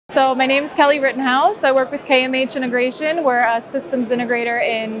So my name is Kelly Rittenhouse. I work with KMH Integration. We're a systems integrator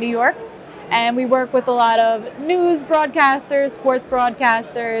in New York, and we work with a lot of news broadcasters, sports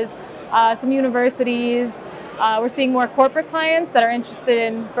broadcasters, some universities. We're seeing more corporate clients that are interested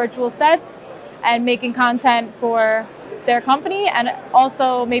in virtual sets and making content for their company and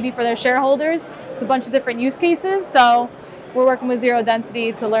also maybe for their shareholders. It's a bunch of different use cases. So we're working with Zero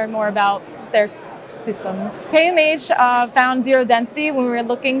Density to learn more about their systems. KMH found Zero Density when we were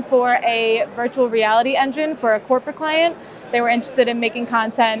looking for a virtual reality engine for a corporate client. They were interested in making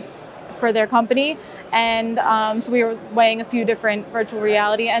content for their company, and so we were weighing a few different virtual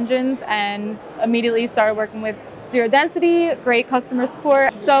reality engines and immediately started working with Zero Density. Great customer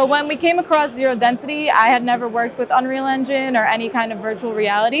support. So when we came across Zero Density, I had never worked with Unreal Engine or any kind of virtual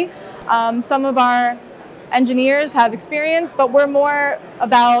reality. Some of our engineers have experience, but we're more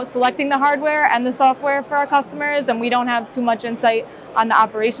about selecting the hardware and the software for our customers, and we don't have too much insight on the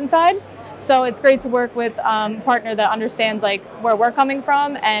operation side. So it's great to work with a partner that understands like where we're coming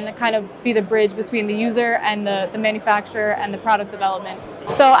from and kind of be the bridge between the user and the manufacturer and the product development.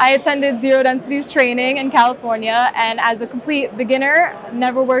 So I attended Zero Density's training in California, and as a complete beginner,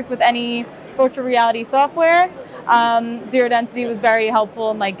 never worked with any virtual reality software. Zero Density was very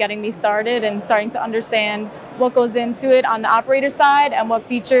helpful in like getting me started and starting to understand what goes into it on the operator side and what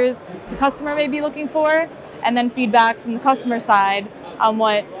features the customer may be looking for, and then feedback from the customer side on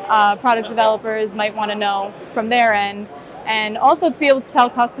what product developers might want to know from their end, and also to be able to tell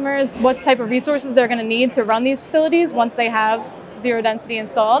customers what type of resources they're going to need to run these facilities once they have Zero Density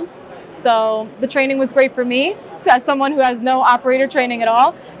installed. So the training was great for me. As someone who has no operator training at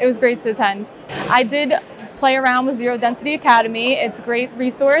all, it was great to attend. I did play around with Zero Density Academy. It's a great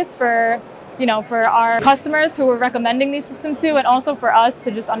resource for our customers who we're recommending these systems to, and also for us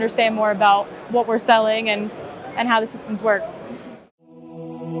to just understand more about what we're selling and how the systems work.